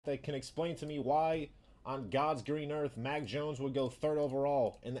that can explain to me why on God's green earth Mac Jones would go 3rd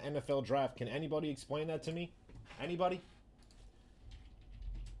overall in the NFL draft. Can anybody explain that to me? Anybody?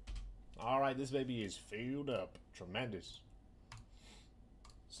 All right, this baby is filled up. Tremendous.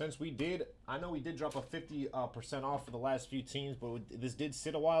 Since we did, I know we did drop a 50% off for the last few teams, but this did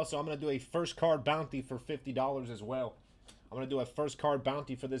sit a while, so I'm going to do a first card bounty for $50 as well. I'm going to do a first card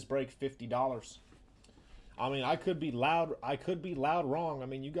bounty for this break, $50. I mean, I could be loud wrong. I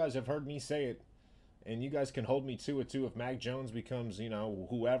mean, you guys have heard me say it, and you guys can hold me to it too if Mac Jones becomes, you know,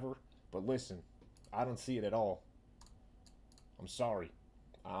 whoever. But listen, I don't see it at all. I'm sorry.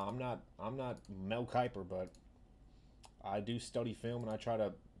 I'm not Mel Kiper, but I do study film and I try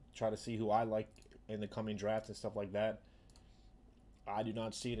to see who I like in the coming drafts and stuff like that. I do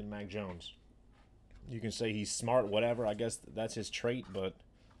not see it in Mac Jones. You can say he's smart, whatever. I guess that's his trait, but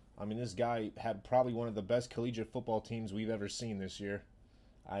I mean, this guy had probably one of the best collegiate football teams we've ever seen this year.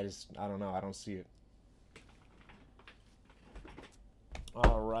 I don't know. I don't see it.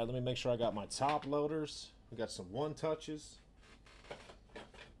 All right, let me make sure I got my top loaders. We got some one touches.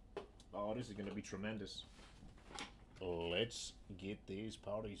 Oh, this is going to be tremendous. Let's get these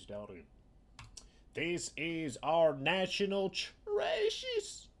parties started. This is our national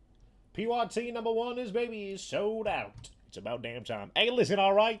treasures. PYT number 1, this baby is sold out. It's about damn time. Hey, listen,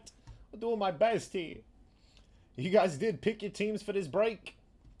 all right? I'm doing my best here. You guys did pick your teams for this break.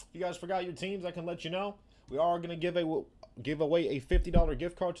 If you guys forgot your teams, I can let you know. We are going to give away a $50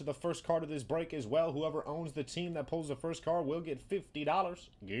 gift card to the first card of this break as well. Whoever owns the team that pulls the first card will get $50.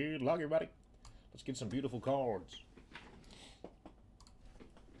 Good luck, everybody. Let's get some beautiful cards.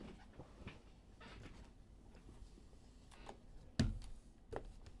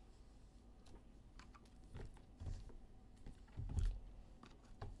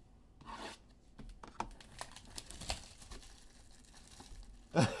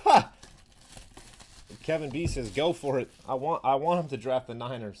 Kevin B says, "Go for it. I want him to draft the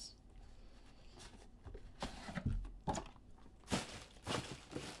Niners."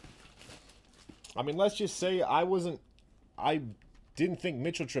 I mean, let's just say I didn't think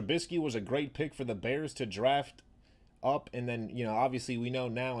Mitchell Trubisky was a great pick for the Bears to draft up, and then, you know, obviously we know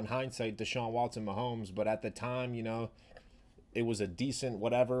now in hindsight Deshaun Watson, Mahomes, but at the time, you know, it was a decent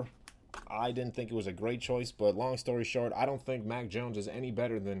whatever. I didn't think it was a great choice, but long story short, I don't think Mac Jones is any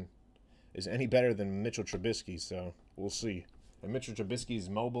better than Mitchell Trubisky, so we'll see. And Mitchell Trubisky is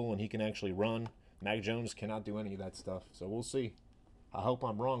mobile and he can actually run. Mac Jones cannot do any of that stuff, so we'll see. I hope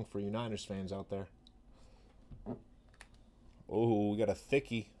I'm wrong for you Niners fans out there. Oh, we got a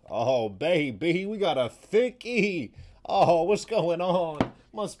thickie. Oh, baby, we got a thickie. Oh, what's going on?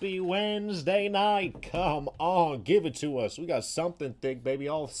 Must be Wednesday night. Come on, give it to us. We got something thick, baby.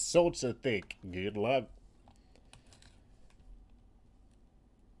 All sorts of thick. Good luck.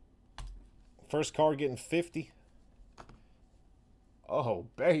 First card getting 50. Oh,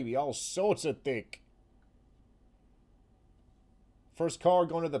 baby, all sorts of thick. First card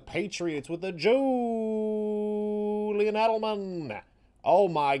going to the Patriots with the Julian Edelman. Oh,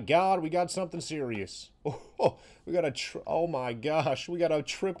 my God, we got something serious. Oh, we got oh, my gosh, we got a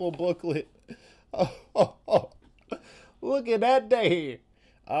triple booklet. Oh, look at that day.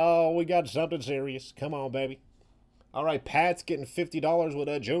 Oh, we got something serious. Come on, baby. All right, Pat's getting $50 with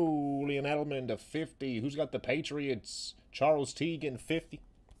a Julian Edelman to 50. Who's got the Patriots? Charles T getting 50.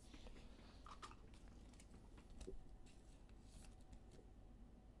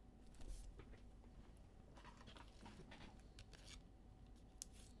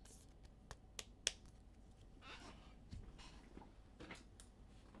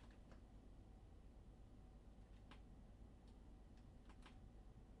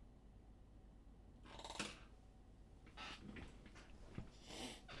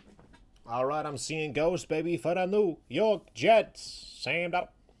 All right, I'm seeing ghosts, baby, for the New York Jets. Sam Donald,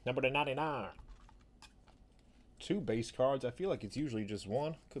 number 99. 2 base cards. I feel like it's usually just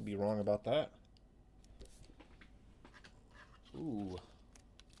 1. Could be wrong about that. Ooh.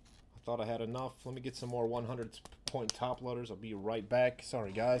 I thought I had enough. Let me get some more 100-point top loaders. I'll be right back.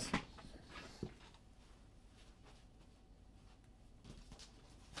 Sorry, guys.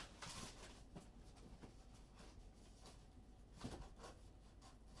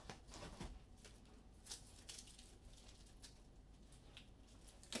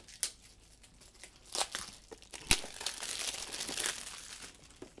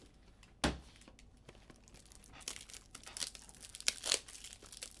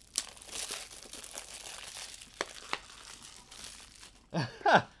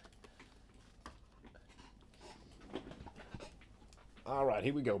 All right,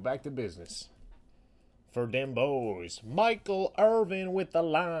 here we go. Back to business. For them boys, Michael Irvin with the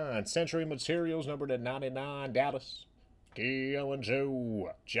line. Century Materials, number to 99, Dallas. Gil and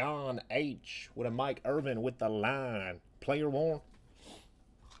Joe. John H. with a Mike Irvin with the line. Player worn.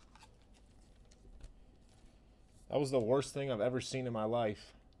 That was the worst thing I've ever seen in my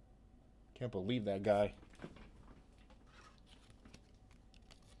life. Can't believe that guy.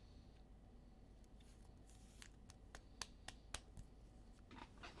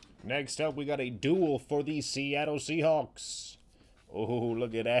 Next up, we got a duel for the Seattle Seahawks. Oh,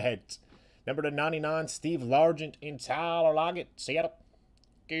 look at that. Number to 99, Steve Largent in Tyler Lockett, Seattle.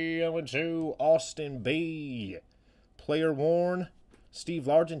 Going to Austin B. Player worn, Steve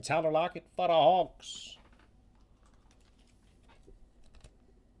Largent, Tyler Lockett for the Hawks.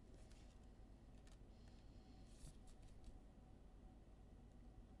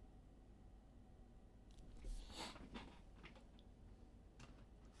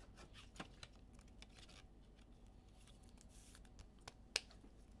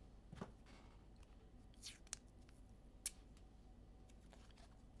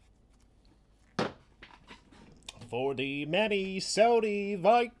 For the Minnesota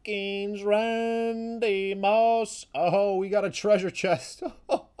Vikings, Randy Moss. Oh, we got a treasure chest.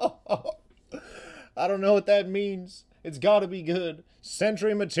 I don't know what that means. It's got to be good.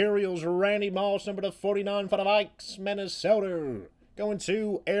 Century Materials, Randy Moss, number to 49 for the Vikes, Minnesota. Going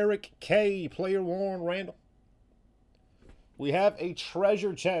to Eric K. Player worn, Randall. We have a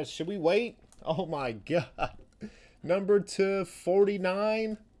treasure chest. Should we wait? Oh, my God. Number to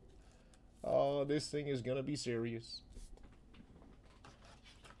 49. Oh, this thing is going to be serious.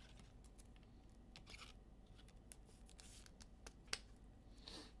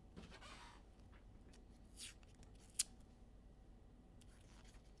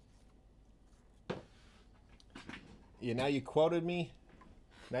 Yeah, now you quoted me.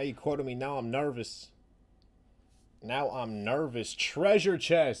 Now I'm nervous. Now I'm nervous. Treasure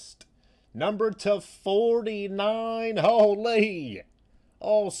chest. Number to 49. Holy.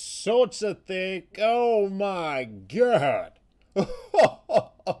 All sorts of thick. Oh, my God.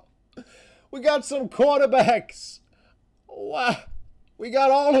 We got some quarterbacks. Wow. We got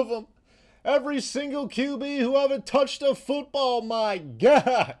all of them. Every single QB who ever touched a football. My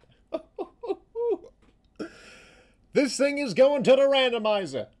God. This thing is going to the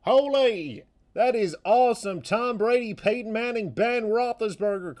randomizer. Holy. That is awesome. Tom Brady, Peyton Manning, Ben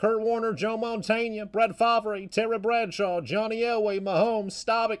Roethlisberger, Kurt Warner, Joe Montana, Brett Favre, Terry Bradshaw, Johnny Elway, Mahomes,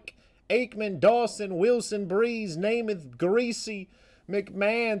 Staubach, Aikman, Dawson, Wilson, Breeze, Namath, Greasy,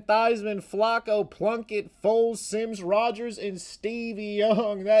 McMahon, Theismann, Flacco, Plunkett, Foles, Sims, Rogers, and Stevie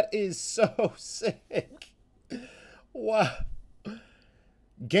Young. That is so sick. Wow.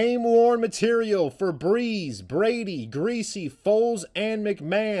 Game-worn material for Breeze, Brady, Greasy, Foles, and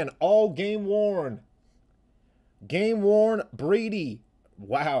McMahon. All game-worn. Game-worn Brady.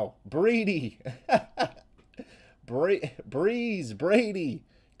 Wow. Brady. Breeze, Brady,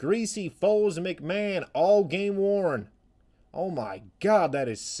 Greasy, Foles, McMahon. All game-worn. Oh, my God, that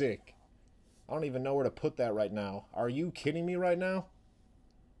is sick. I don't even know where to put that right now. Are you kidding me right now?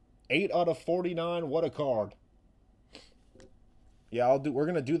 8 out of 49. What a card. Yeah, we're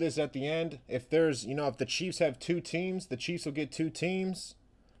going to do this at the end. If there's, if the Chiefs have 2 teams, the Chiefs will get 2 teams.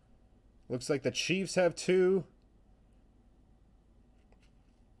 Looks like the Chiefs have 2.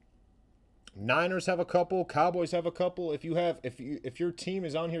 Niners have a couple, Cowboys have a couple. If your team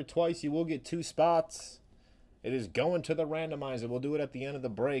is on here twice, you will get 2 spots. It is going to the randomizer. We'll do it at the end of the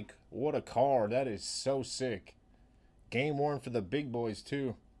break. What a card. That is so sick. Game worn for the big boys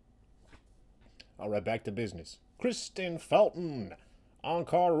too. All right, back to business. Kristen Felton,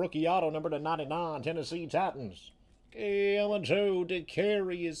 on-card rookie auto, number to 99, Tennessee Titans. Going to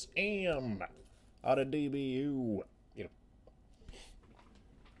Decarius M. out of DBU.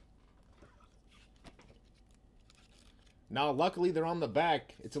 Now, luckily, they're on the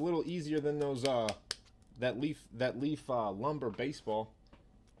back. It's a little easier than those that leaf lumber baseball.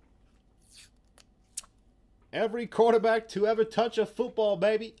 Every quarterback to ever touch a football,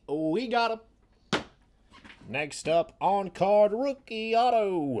 baby. We got him. Next up, on-card rookie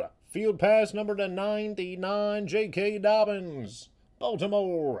auto. Field pass number to 99, J.K. Dobbins.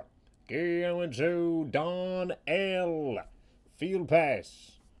 Baltimore. Going to Don L. Field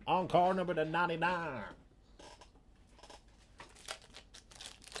pass. On-card number to 99.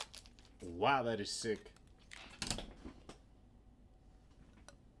 Wow, that is sick.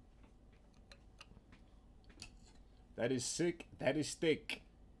 That is sick. That is thick.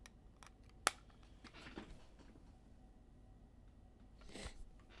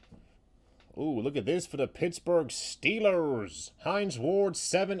 Ooh, look at this for the Pittsburgh Steelers. Hines Ward,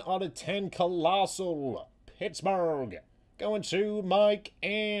 7 out of 10, colossal. Pittsburgh. Going to Mike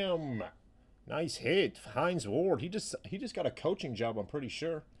M. Nice hit. Hines Ward. He just got a coaching job, I'm pretty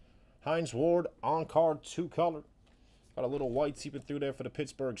sure. Hines Ward, on card, 2-color. Got a little white seeping through there for the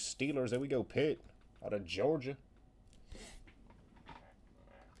Pittsburgh Steelers. There we go, Pitt. Out of Georgia.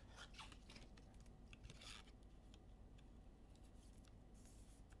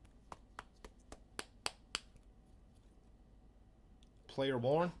 Player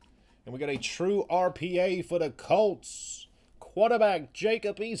worn. And we got a true RPA for the Colts. Quarterback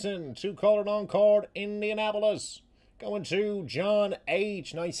Jacob Eason, 2-colored on card, Indianapolis. Going to John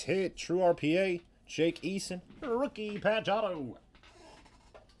H. Nice hit. True RPA. Jake Eason. Rookie patch auto.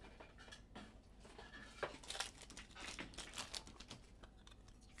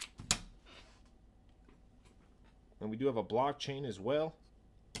 And we do have a blockchain as well.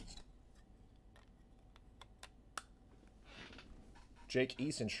 Jake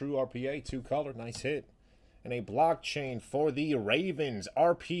Eason, true RPA, 2-color, nice hit. And a blockchain for the Ravens,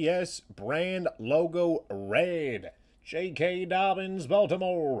 RPS brand logo red. J.K. Dobbins,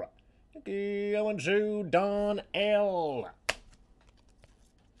 Baltimore. Going to Don L.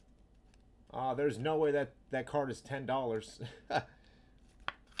 There's no way that card is $10. I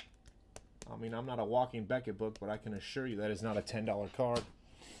mean, I'm not a walking Beckett book, but I can assure you that is not a $10 card.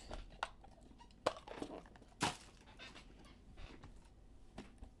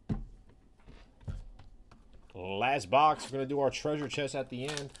 Last box. We're going to do our treasure chest at the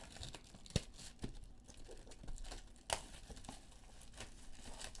end.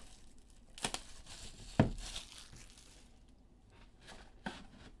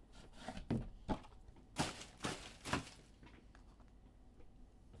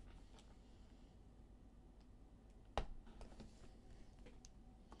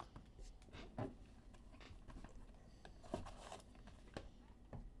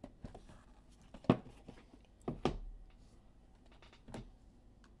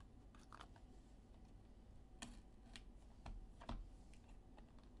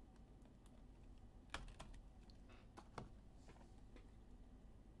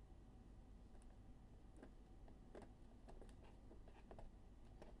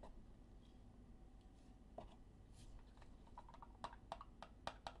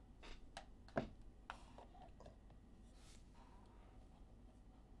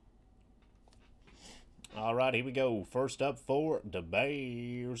 All right, here we go. First up for the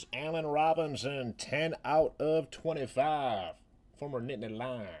Bears, Allen Robinson, 10 out of 25. Former Nittany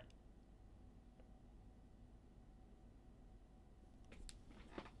Lion.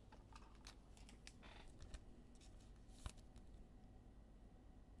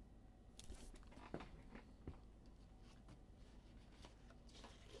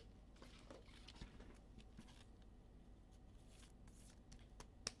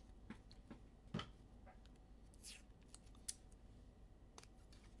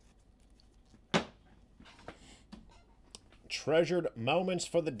 Treasured moments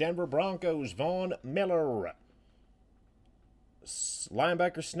for the Denver Broncos, Von Miller.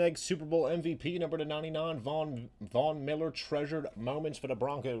 Linebacker Snag, Super Bowl MVP, number to 99, Von Miller. Treasured moments for the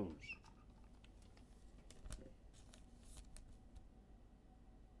Broncos.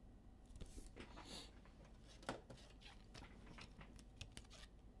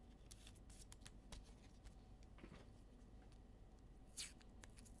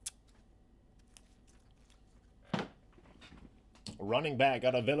 Running back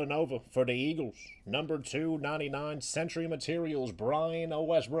out of Villanova for the Eagles. Number 299, Century Materials, Brian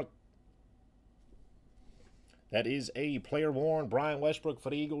Westbrook. That is a player worn Brian Westbrook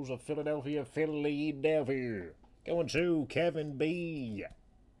for the Eagles of Philadelphia. Going to Kevin B.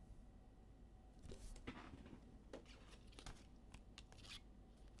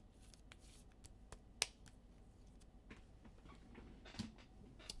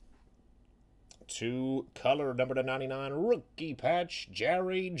 Two-color, number to 99, rookie patch,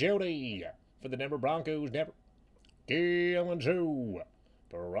 Jerry Jeudy for the Denver Broncos. Going to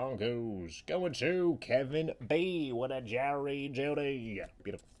Broncos. Going to Kevin B. What a Jerry Jeudy.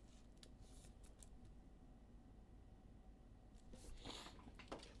 Beautiful.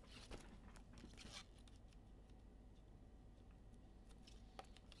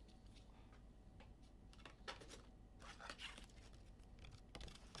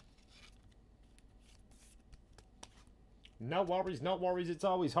 No worries, no worries. It's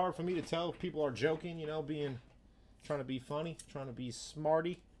always hard for me to tell if people are joking, you know, trying to be funny, trying to be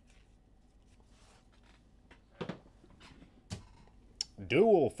smarty.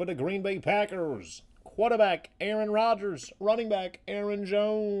 Duel for the Green Bay Packers. Quarterback, Aaron Rodgers. Running back, Aaron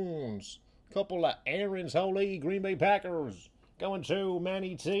Jones. Couple of Aaron's Holy Green Bay Packers. Going to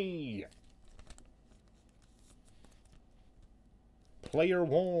Manny T. Player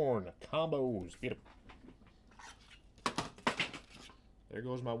worn combos. Beautiful. There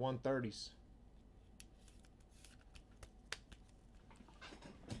goes my 130s.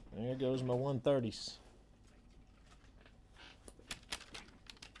 There goes my 130s.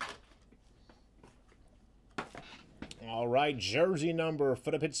 All right, jersey number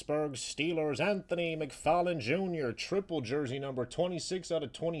for the Pittsburgh Steelers, Anthony McFarland Jr. Triple jersey number 26 out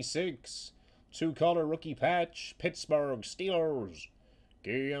of 26. Two-color rookie patch, Pittsburgh Steelers.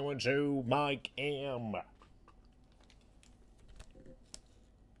 Going to Mike M.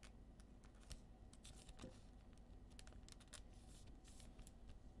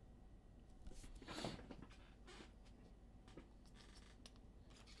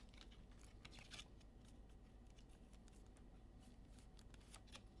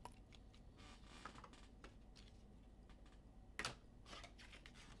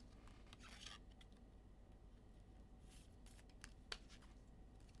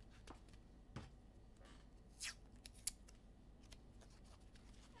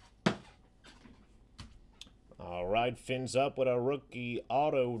 All right, fins up with a rookie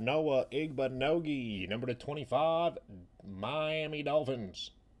auto, Noah Igbinoghene, number to 25, Miami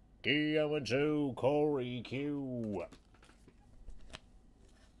Dolphins. Going to Corey Q.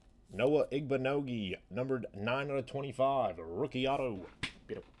 Noah Igbinoghene, numbered 9 out of 25, rookie auto.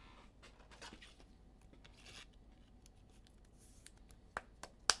 Beautiful.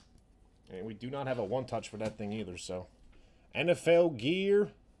 And we do not have a one-touch for that thing either, so. NFL gear.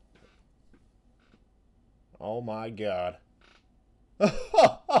 Oh my God.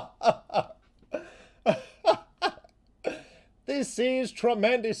 This is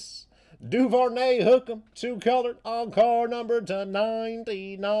tremendous. Duvernay Hookem, two-colored on card number to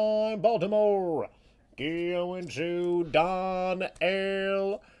 99, Baltimore. Going to Don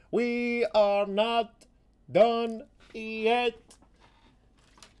L. We are not done yet.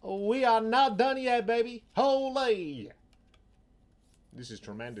 We are not done yet, baby. Holy. This is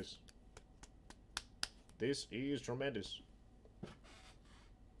tremendous. This is tremendous.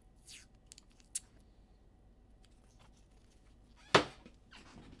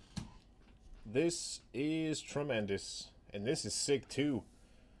 This is tremendous. And this is sick too.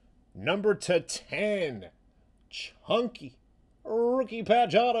 Number to 10. Chunky. Rookie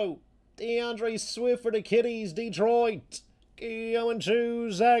patch auto. DeAndre Swift for the Kitties, Detroit. Going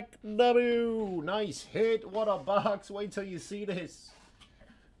to Zach W. Nice hit. What a box. Wait till you see this.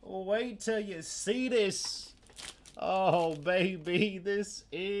 Wait till you see this. Oh, baby. This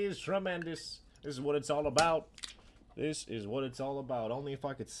is tremendous. This is what it's all about. This is what it's all about. Only if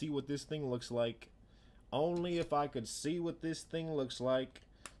I could see what this thing looks like. Only if I could see what this thing looks like.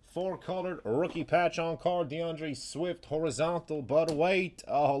 Four-colored rookie patch on card. DeAndre Swift, horizontal, but wait.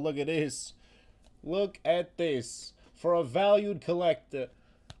 Oh, look at this. Look at this. For a valued collector.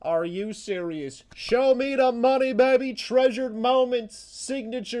 Are you serious? Show me the money, baby. Treasured moments.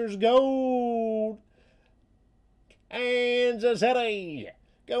 Signatures gold. And Zazetti.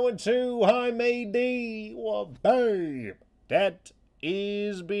 Going to Jaime D. Well, babe. That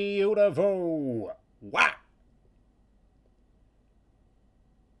is beautiful. Wow.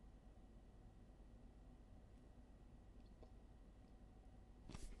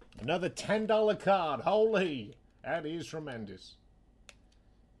 Another $10 card. Holy. That is tremendous.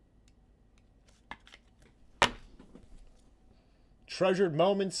 Treasured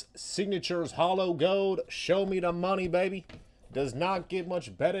moments, signatures, hollow gold. Show me the money, baby. Does not get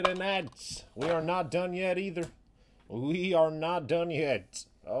much better than that. We are not done yet either. We are not done yet.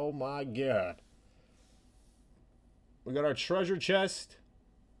 Oh my God. We got our treasure chest.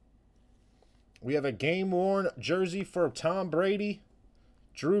 We have a game-worn jersey for Tom Brady,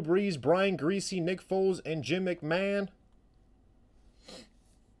 Drew Brees, Brian Greasy, Nick Foles, and Jim McMahon.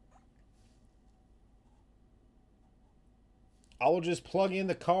 I will just plug in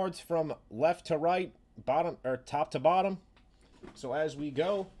the cards from left to right, bottom or top to bottom. So as we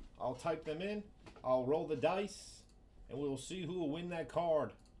go, I'll type them in. I'll roll the dice, and we will see who will win that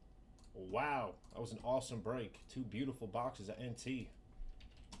card. Wow, that was an awesome break. Two beautiful boxes of NT.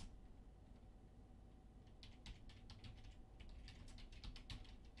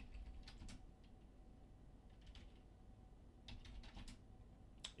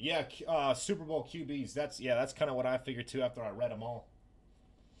 Yeah, Super Bowl QBs. That's kind of what I figured too after I read them all.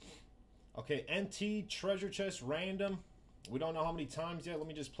 Okay, NT treasure chest random. We don't know how many times yet. Let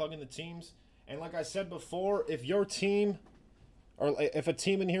me just plug in the teams. And like I said before, if your team, or if a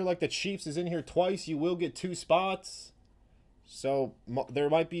team in here like the Chiefs is in here twice, you will get 2 spots. So there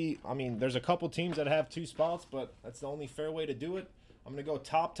might be, I mean, there's a couple teams that have 2 spots, but that's the only fair way to do it. I'm going to go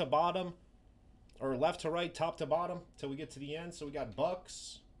top to bottom, or left to right, top to bottom, till we get to the end. So we got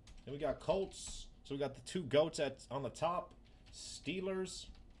Bucks, then we got Colts. So we got the 2 goats on the top. Steelers,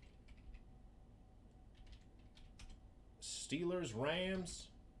 Rams,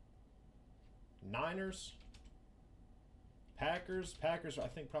 Niners, Packers. Packers, I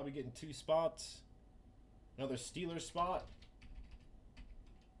think, probably getting 2 spots. Another Steelers spot.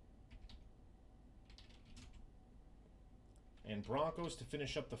 And Broncos to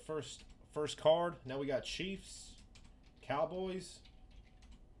finish up the first card. Now we got Chiefs, Cowboys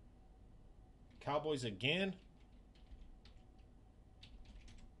again.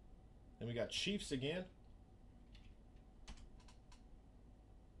 Then we got Chiefs again.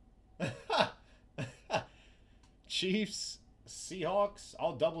 Chiefs, Seahawks.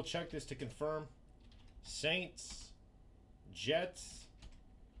 I'll double check this to confirm. Saints, Jets,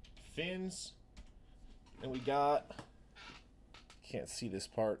 Finns. And we got, can't see this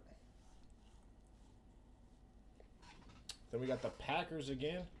part. Then we got the Packers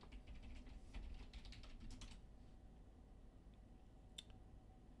again.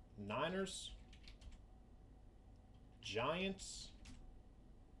 Niners, Giants,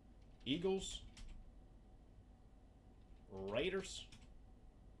 Eagles, Raiders.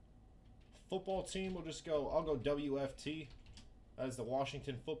 Football team, we'll just go, I'll go WFT as the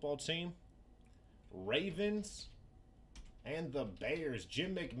Washington football team. Ravens and the Bears.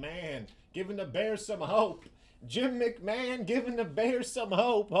 Jim McMahon giving the Bears some hope. Jim McMahon giving the Bears some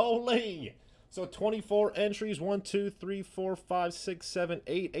hope. Holy. So 24 entries. 1, 2, 3, 4, 5, 6, 7,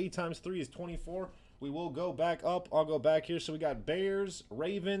 8. 8 times 3 is 24. We will go back up. I'll go back here. So we got Bears,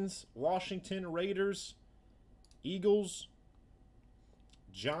 Ravens, Washington, Raiders, Eagles,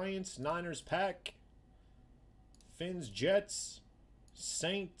 Giants, Niners, Pack, Finns, Jets,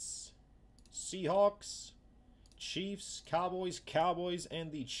 Saints, Seahawks, Chiefs, Cowboys,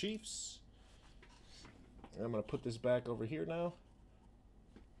 and the Chiefs. And I'm going to put this back over here now.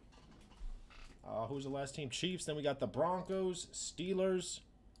 Who's the last team? Chiefs. Then we got the Broncos, Steelers,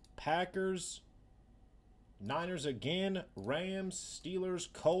 Packers, Niners again, Rams,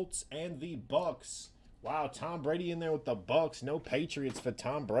 Steelers, Colts, and the Bucks. Wow, Tom Brady in there with the Bucks. No Patriots for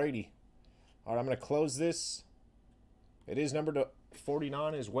Tom Brady. All right, I'm going to close this. It is numbered to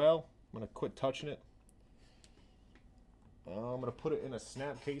 49 as well. I'm going to quit touching it. I'm going to put it in a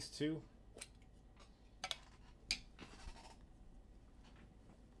snap case too.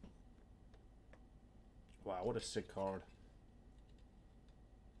 Wow, what a sick card.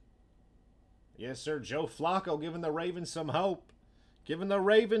 Yes, sir. Joe Flacco giving the Ravens some hope. Giving the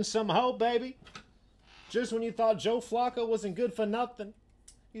Ravens some hope, baby. Just when you thought Joe Flacco wasn't good for nothing,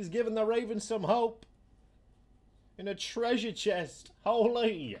 he's giving the Ravens some hope. In a treasure chest.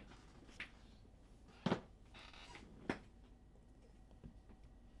 Holy.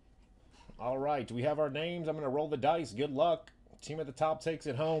 All right. Do we have our names? I'm going to roll the dice. Good luck. Team at the top takes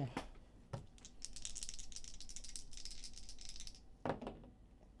it home.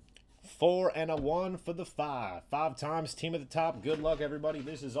 Four and a 1 for the 5. 5 times team at the top. Good luck, everybody.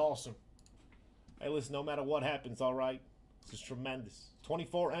 This is awesome. Hey, listen, no matter what happens, all right? This is tremendous.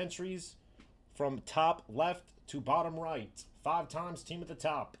 24 entries from top left to bottom right. 5 times team at the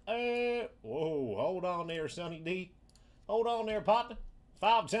top. Whoa, hold on there, Sonny D. Hold on there, partner.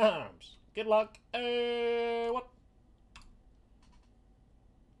 5 times. Good luck. What?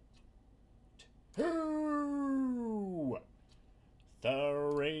 2,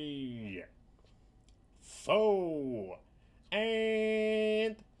 3, 4,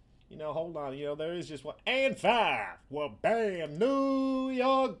 and, you know, hold on, you know, there is just one, and 5. Well, bam, New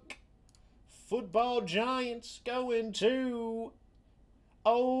York Football Giants going to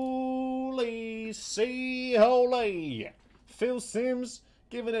Holy C. Holy. Phil Simms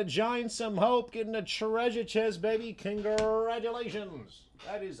giving the Giants some hope, getting a treasure chest, baby. Congratulations.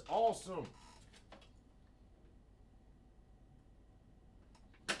 That is awesome.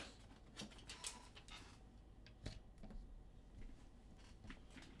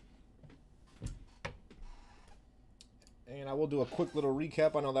 And I will do a quick little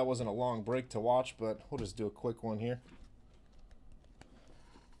recap. I know that wasn't a long break to watch, but we'll just do a quick one here.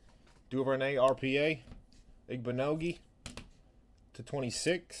 Duvernay RPA. Igbinogi to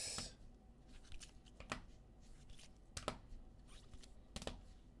 26.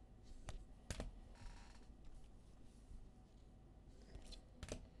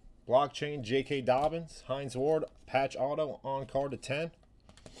 Blockchain J.K. Dobbins. Hines Ward. Patch Auto on card to 10.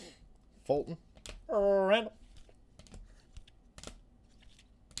 Fulton. Randall.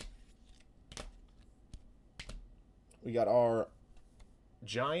 We got our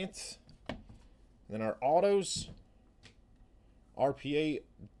Giants. Then our autos. RPA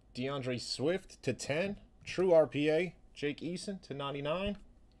DeAndre Swift to 10. True RPA Jake Eason to 99.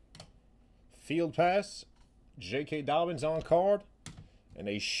 Field pass J.K. Dobbins on card. And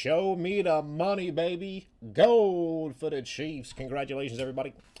they show me the money, baby. Gold for the Chiefs. Congratulations,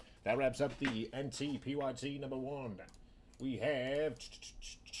 everybody. That wraps up the NT PYT number 1. We have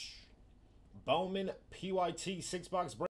Bowman PYT 6-box break.